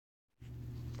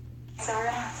So we're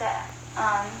gonna have to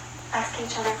ask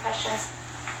each other questions.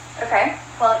 Okay.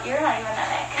 Well, you're not even a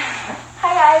Nick.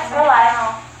 Hi guys, we're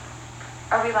live.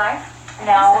 Are we live?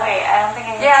 No, wait, I don't think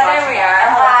I can. Yeah, there we are.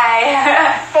 Hi.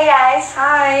 Hey guys.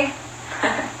 Hi.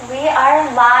 We are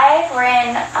live. We're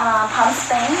in Palm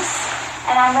Springs,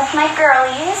 and I'm with my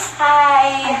girlies.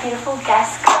 Hi. My beautiful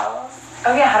guest girls.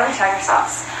 Oh yeah, how do we tag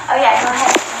ourselves? Oh yeah, go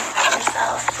ahead and tag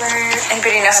yourself.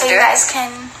 Anybody know how to do it? So you guys can.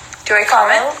 Do I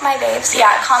comment? My babes.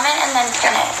 Yeah, comment and then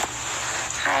pin it.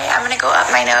 Hi, I'm gonna go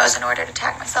up my nose in order to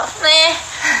tag myself.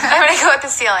 I'm gonna go at the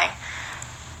ceiling.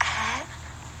 At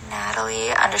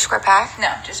Natalie_Pack.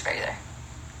 No, just regular.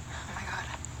 Oh my god.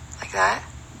 Like that?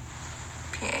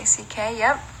 PACK,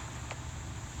 yep.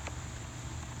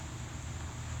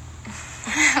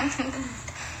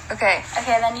 Okay.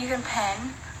 Okay, then you can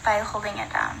pin by holding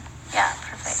it down. Yeah,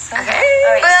 perfect. Okay.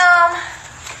 Right. Boom.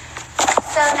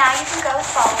 So now you can go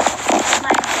follow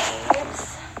my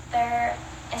babes. Their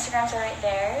Instagrams are right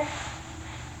there.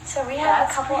 So we have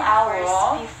That's a couple pretty hours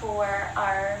cool. before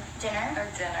our dinner.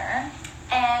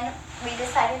 And we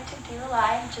decided to do a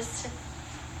live just to,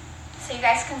 so you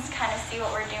guys can kind of see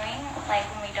what we're doing, like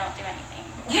when we don't do anything.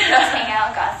 Yeah. Just hang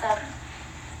out, gossip.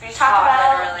 We just Talk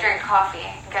about, literally. Drink coffee,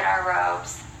 get our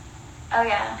robes. Oh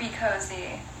yeah, Be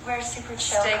cozy. we're super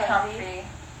chill. Stay cozy. comfy.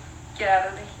 Get out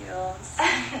of the heels.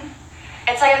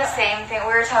 It's like the same thing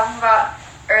we were talking about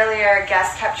earlier.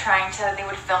 Guests kept trying to, they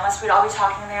would film us. We'd all be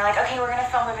talking and they're like, okay, we're going to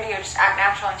film a video, just act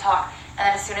natural and talk. And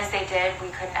then as soon as they did,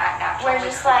 we couldn't act natural. We're we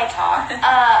just couldn't like, talk.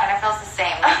 And it feels the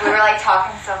same. Like, we were like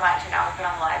talking so much and now we put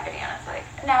on the live video and it's like,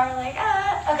 Now we're like,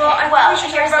 okay. Well, I think we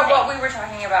should talk here's the about what thing. we were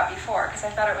talking about before because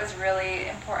I thought it was really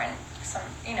important. Some,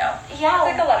 Yeah. I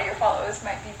think a lot of your followers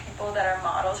might be people that are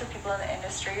models or people in the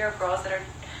industry or girls that are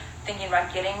thinking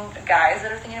about guys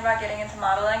that are thinking about getting into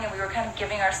modeling, and we were kind of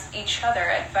giving each other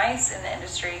advice in the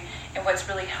industry and what's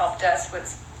really helped us,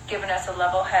 what's given us a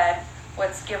level head,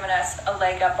 what's given us a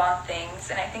leg up on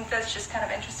things, and I think that's just kind of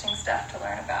interesting stuff to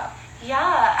learn about. Yeah,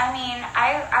 I mean,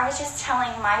 I was just telling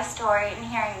my story and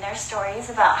hearing their stories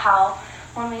about how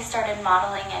when we started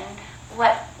modeling and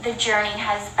what the journey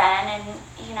has been, and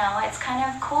it's kind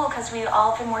of cool because we've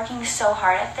all been working so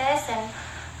hard at this, and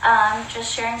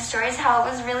just sharing stories how it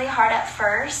was really hard at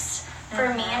first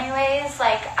for me anyways.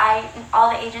 Like all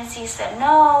the agencies said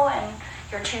no, and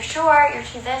you're too short, you're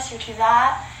too this, you're too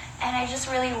that, and I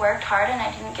just really worked hard and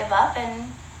I didn't give up,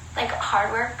 and like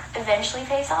hard work eventually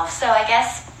pays off. So I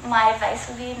guess my advice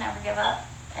would be never give up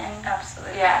and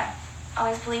Absolutely. yeah.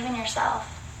 always believe in yourself,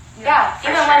 Yeah, for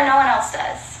even sure. when no one else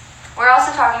does. We're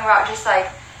also talking about just like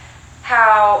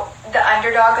how the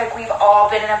underdog, like we've all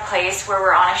been in a place where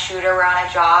we're on a shoot or we're on a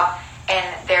job and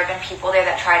there have been people there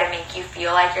that try to make you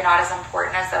feel like you're not as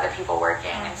important as the other people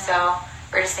working. And so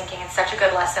we're just thinking it's such a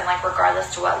good lesson, like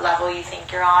regardless to what level you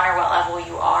think you're on or what level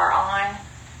you are on,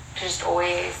 to just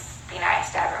always be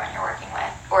nice to everyone you're working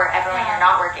with or everyone you're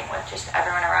not working with, just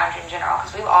everyone around you in general,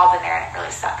 because we've all been there and it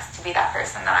really sucks to be that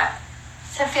person that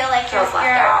To feel like you Feels left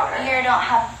out, or- don't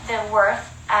have the worth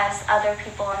as other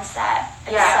people on set.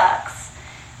 It Yeah. sucks.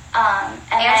 And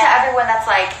to then- everyone that's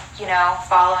like,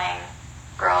 following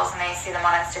girls and they see them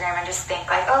on Instagram and just think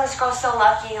like, oh, this girl's so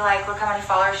lucky, like look how many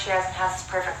followers she has and has this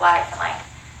perfect life, and like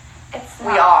it's we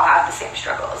not, all have the same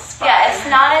struggles. yeah, it's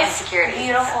not as insecurities.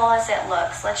 beautiful as it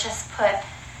looks. Let's just put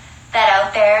that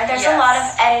out there. There's a Yes. lot of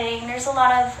editing. There's a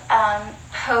lot of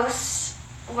post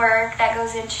work that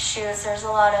goes into shoots. There's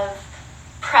a lot of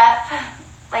prep,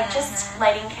 like just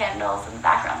lighting candles in the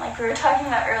background, like we were talking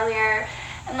about earlier,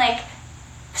 and like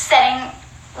setting,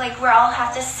 like we all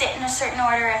have to sit in a certain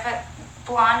order. If a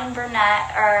blonde and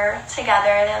brunette are together,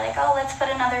 they're like, oh, let's put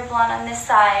another blonde on this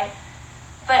side,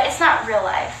 but it's not real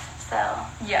life. So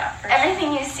Yeah. For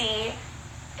everything you see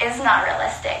is not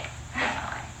realistic.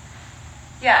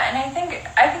 Yeah, and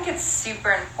I think it's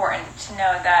super important to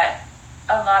know that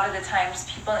a lot of the times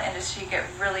people in the industry get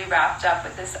really wrapped up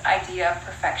with this idea of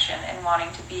perfection and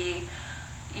wanting to be,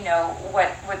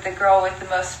 what the girl with the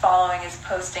most following is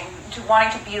posting, to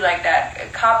wanting to be like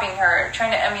that, copying her,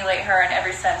 trying to emulate her in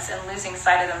every sense and losing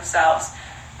sight of themselves.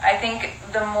 I think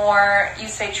the more you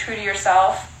stay true to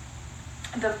yourself,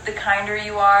 the kinder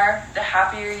you are, the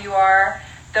happier you are.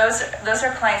 Those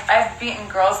are clients. I've beaten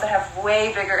girls that have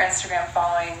way bigger Instagram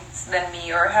followings than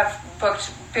me or have booked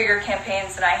bigger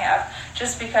campaigns than I have,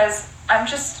 just because I'm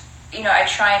just, I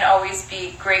try and always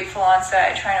be grateful on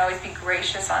set. I try and always be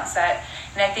gracious on set.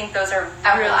 And I think those are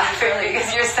I'm really, laughing really...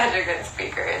 because you're such a good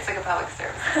speaker. It's like a public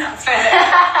service announcement.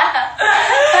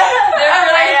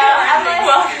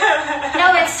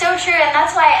 No, it's so true, and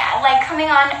that's why, like, coming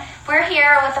on, we're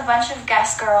here with a bunch of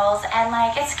guest girls, and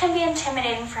like, it can be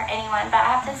intimidating for anyone, but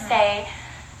I have to say,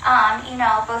 You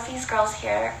know, both these girls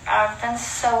here have been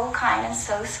so kind and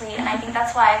so sweet, and I think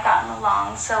that's why I've gotten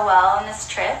along so well on this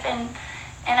trip, and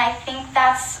I think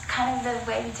that's kind of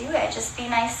the way to do it. Just be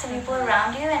nice to people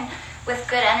around you, and with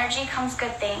good energy comes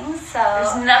good things. So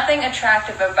there's nothing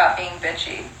attractive about being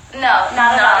bitchy. No,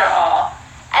 not at all.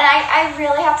 And I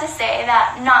really have to say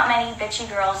that not many bitchy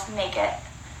girls make it.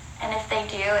 And if they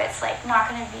do, it's like not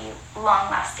going to be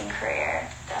long-lasting career.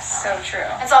 Definitely. So true.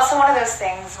 It's also one of those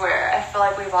things where I feel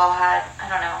like we've all had, I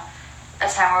don't know, a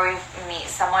time where we meet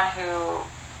someone who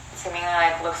seemingly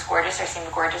like looks gorgeous or seems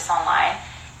gorgeous online,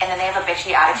 and then they have a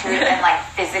bitchy attitude, and like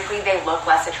physically they look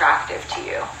less attractive to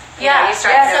you. You know, you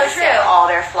start noticing all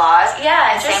their flaws.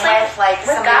 Yeah, and same with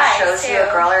somebody shows you a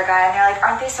girl or a guy, and they're like,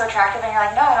 "Aren't they so attractive?" And you're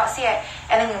like, "No, I don't see it."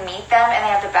 And then you meet them, and they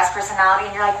have the best personality,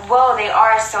 and you're like, "Whoa, they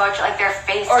are so like their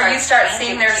face." Or you start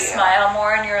seeing their smile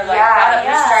more, and you're like, "Wow, you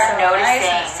start so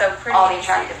noticing nice so pretty all the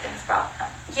attractive things about them."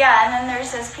 Yeah, and then there's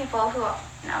those people who,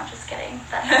 no, just kidding,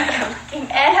 that are good looking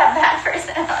and have bad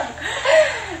personalities.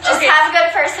 Just have good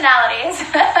personalities.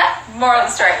 Moral of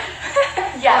the story.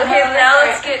 Yeah. Okay, now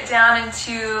let's get down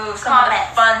into some of the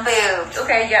fun boobs.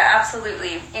 Okay, yeah,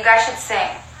 absolutely. You guys should sing.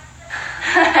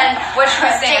 And what should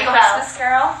we sing? Jingle Christmas bells.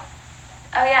 Carol?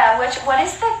 Oh yeah, what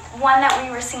is the one that we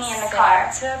were singing in the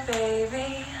car? Santa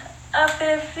baby, a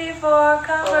 54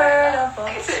 convertible.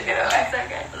 It's so good. That's so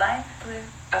good. Light blue.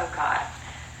 Oh God.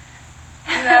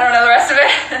 I don't know the rest of it.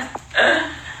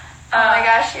 Oh my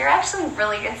gosh, you're actually a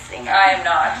really good singer. I am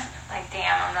not. Like,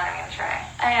 damn, I'm not even gonna try.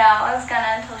 I know, I was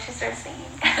gonna until she started singing.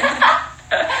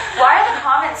 Why are the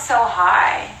comments so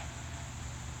high?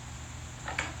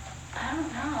 I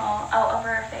don't know. Oh, over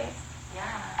her face.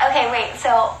 Yeah. Okay, wait,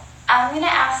 so I'm gonna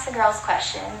ask the girls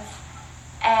questions,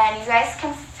 and you guys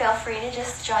can feel free to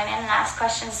just join in and ask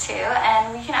questions too,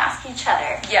 and we can ask each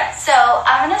other. Yes. So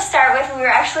I'm gonna start with, we were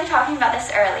actually talking about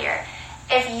this earlier.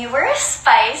 If you were a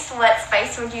spice, what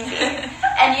spice would you be?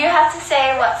 And you have to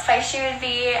say what spice you would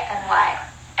be and why.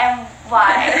 And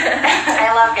why.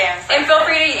 I love games. And feel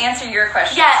free to answer your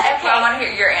questions. Yeah, okay. I want to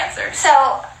hear your answers.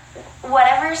 So,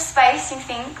 whatever spice you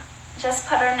think, just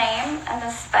put her name and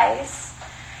the spice.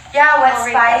 Yeah, what We'll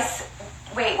read spice?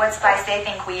 Wait, what spice they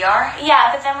think we are?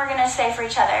 Yeah, but then we're gonna say for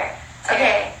each other. Too.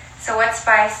 Okay, so what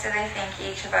spice do they think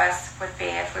each of us would be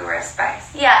if we were a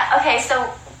spice? Yeah, okay,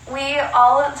 so we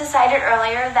all decided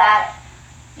earlier that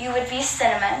you would be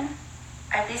cinnamon.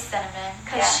 I'd be cinnamon.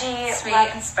 Because she... Sweet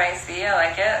and spicy, I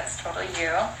like it. It's totally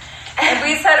you. And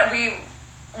we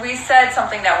said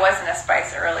something that wasn't a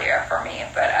spice earlier for me,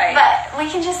 but we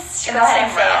can just in go the ahead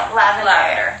and same say realm. it. Lavender.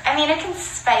 Lavender. I mean, it can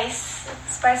spice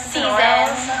spices and seasons.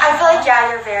 oils. I feel like,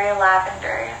 yeah, you're very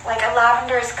lavender. Like, a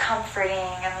lavender is comforting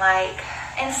and, like...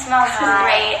 And smells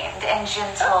great. And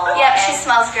gentle. Yep, she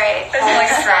smells great. It's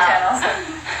like a Star Channels.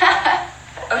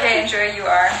 Okay, Andrea, you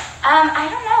are? I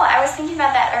don't know. I was thinking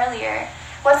about that earlier.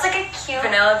 What's like a cute...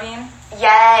 Vanilla bean?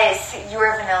 Yes, you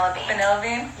were vanilla bean. Vanilla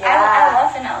bean? Yeah. I love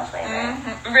vanilla flavor.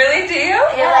 Mm-hmm. Really? Do you?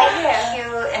 You're like cute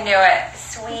I and knew it.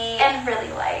 sweet. and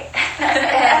really light.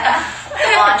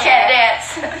 The blonde Can't hair. dance.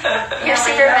 You're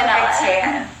super vanilla.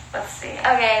 Tan. Let's see.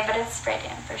 Okay, but it's spray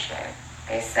tan for sure.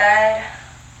 They said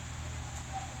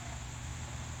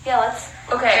Yeah, let's...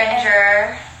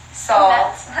 ginger,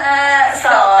 salt. Salt,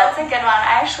 that's a good one.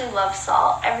 I actually love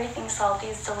salt. Everything salty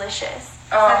is delicious.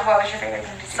 Oh, what was your favorite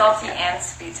thing to do? Salty and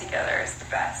sweet together is the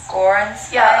best. Gore and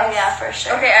spice. Yeah, oh yeah, for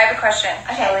sure. Okay, I have a question.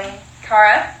 Chili.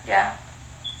 Cara, Yeah.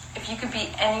 if you could be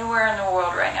anywhere in the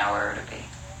world right now, where would it be?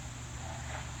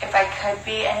 If I could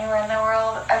be anywhere in the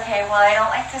world, okay, well, I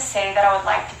don't like to say that I would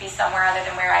like to be somewhere other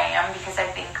than where I am, because I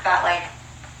think that, like,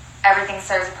 everything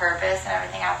serves a purpose and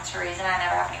everything happens for a reason. I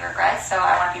never have any regrets, so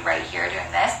I want to be right here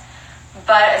doing this.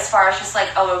 But as far as just, like,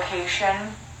 a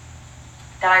location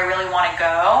that I really want to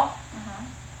go,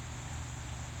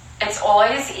 it's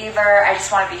always either I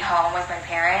just want to be home with my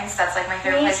parents. That's, like, my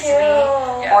favorite Me place too. to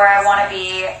be. Yeah, Or I that's want to nice.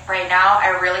 be, right now,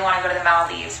 I really want to go to the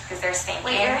Maldives because they're stinking.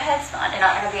 Wait, your head's not I'm in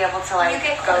not it. going to be able to, like, You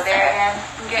get go closer. there again.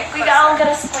 We all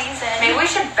gotta squeeze in. Maybe we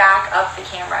should back up the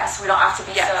camera so we don't have to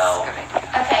be Yes, so... good idea.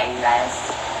 Okay, you guys.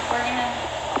 We're gonna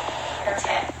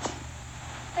protect.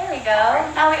 There we go.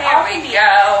 Now we There all can we be.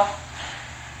 go.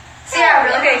 So yeah,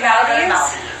 really Okay, want to go to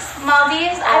Maldives?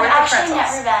 Maldives, Or I've with the actually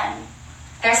pretzels. never been.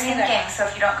 They're Me neither. sinking, so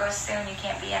if you don't go soon, you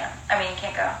can't be in them. I mean, you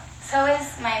can't go. So is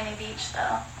Miami Beach,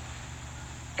 though.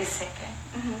 It's sinking.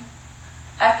 Mm-hmm.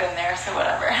 I've been there, so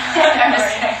whatever. I'm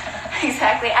just kidding.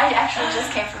 Exactly. I actually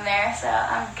just came from there, so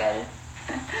I'm good.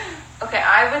 Okay,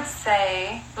 I would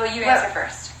say... Well, you answer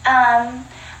first.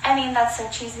 I mean, that's so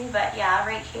cheesy, but yeah,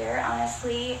 right here,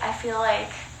 honestly, I feel like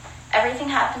everything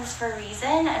happens for a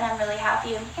reason, and I'm really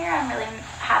happy I'm here. I'm really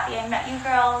happy I met you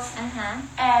girls.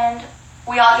 And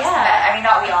we all just met. I mean,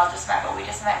 not we all just met, but we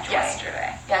just met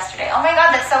yesterday. Oh my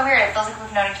god, that's so weird. It feels like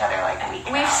we've known each other like a week.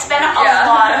 We've spent a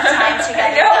lot of time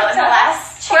together though, in the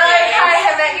last 2 days. We're like, hi,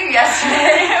 I met you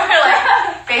yesterday. We're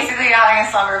like basically having a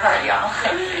slumber party on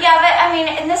the way. Yeah, but I mean,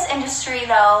 in this industry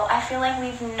though, I feel like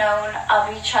we've known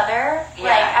of each other,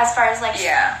 like as far as like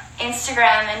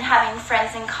Instagram and having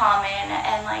friends in common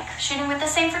and like shooting with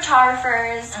the same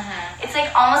photographers. It's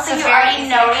like almost like you already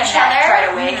know each other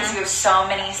right away because you have so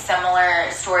many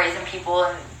similar stories and people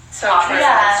and and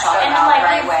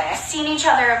like we've seen each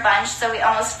other a bunch, so we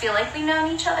almost feel like we've known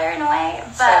each other in a way.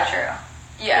 But so true.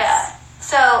 Yes. Yeah.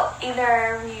 So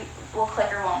either we will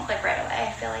click or won't click right away.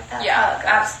 I feel like that's how it goes.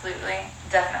 Absolutely,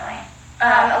 definitely.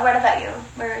 What about you?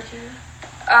 Where would you?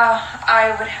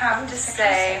 I would have to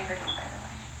say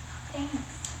Thanks.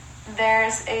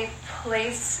 there's a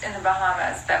place in the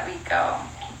Bahamas that we go,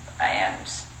 and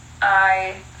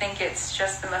I think it's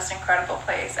just the most incredible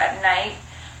place. At night,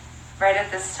 right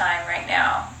at this time, right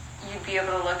now, you'd be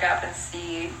able to look up and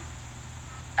see.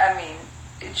 I mean,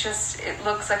 it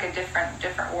looks like a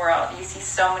different world. You see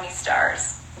so many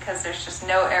stars because there's just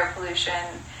no air pollution.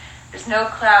 There's no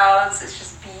clouds. It's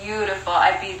just beautiful.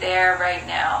 I'd be there right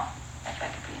now if I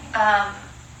could be anywhere.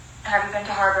 Have you been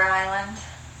to Harbor Island?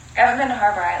 I haven't been to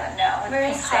Harbor Island, no. Where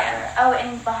is Harbor? Oh,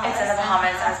 in Bahamas. It's in the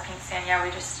Bahamas as Pink Sand. Yeah,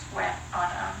 we just went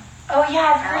on. Oh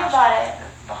yeah, I've heard about it.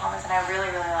 The Bahamas, and I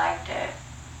really liked it.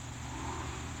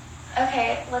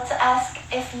 Okay, let's ask,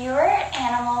 if you were an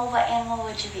animal, what animal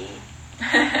would you be?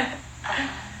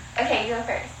 Okay, you go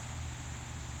first.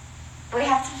 We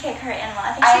have to pick her animal.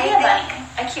 I think she'd be a bunny.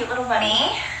 A cute little bunny.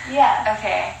 Me? Yeah.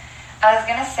 Okay. I was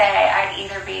gonna say I'd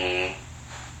either be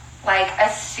like a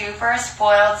super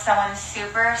spoiled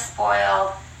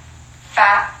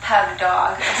fat pug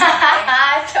dog or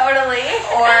something. Totally.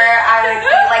 Or I would be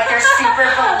like their super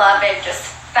beloved, just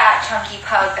fat chunky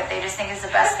pug that they just think is the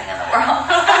best thing in the world.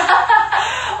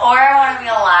 Or I want to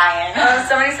be a lion. Oh,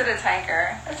 somebody said a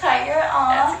tiger. A tiger?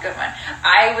 Aw. That's a good one.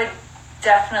 I would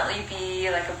definitely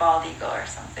be like a bald eagle or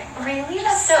something. Really?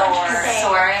 That's so interesting.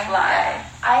 Soaring. Fly.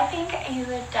 I think you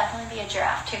would definitely be a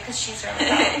giraffe too, because she's really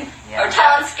tall. Oh,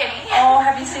 tall and skinny. Oh,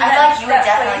 have you seen I that? feel like you would that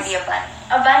definitely place? be a bunny.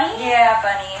 A bunny? Yeah,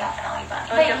 bunny. Definitely bunny.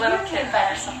 Like But a little you could kitten be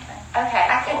bunny. or something. Okay,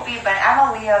 I could be, but I'm a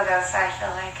Leo though, so I feel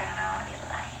like I don't know, I want to be a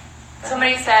lion.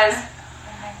 Somebody says,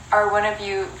 are one of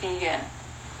you vegan?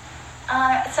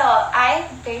 So I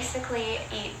basically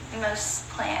eat most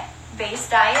plant-based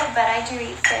diet, but I do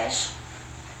eat fish.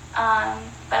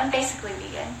 But I'm basically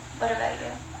vegan. What about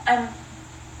you? I'm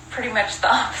pretty much the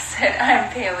opposite. I'm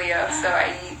paleo, so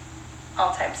I eat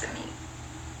all types of meat.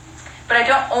 But I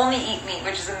don't only eat meat,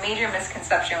 which is a major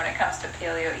misconception when it comes to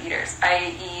paleo eaters.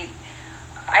 I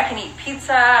can eat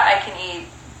pizza, I can eat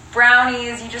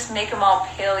brownies, you just make them all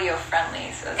paleo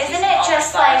friendly. So isn't it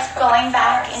just like going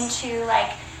back into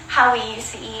like how we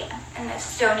used to eat in the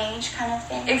Stone Age kind of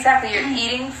thing? Exactly, you're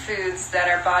eating foods that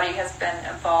our body has been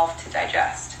evolved to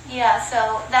digest. Yeah,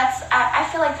 so I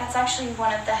feel like that's actually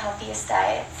one of the healthiest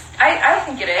diets. I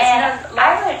think it is. And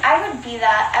I would be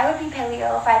that. I would be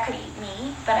paleo if I could eat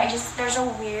meat, but there's a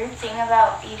weird thing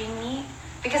about eating meat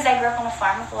because I grew up on a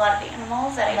farm with a lot of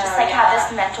animals that I just have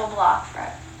this mental block for it.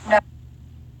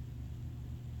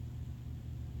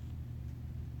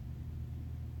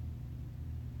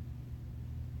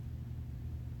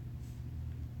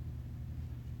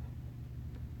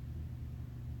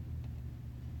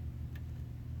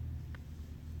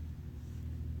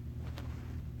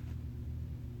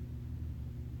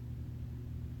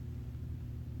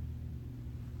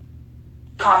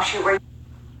 Comp shoot where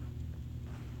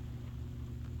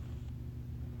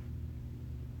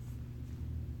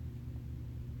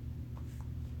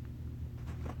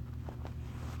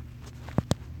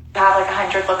have like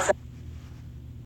 100 looks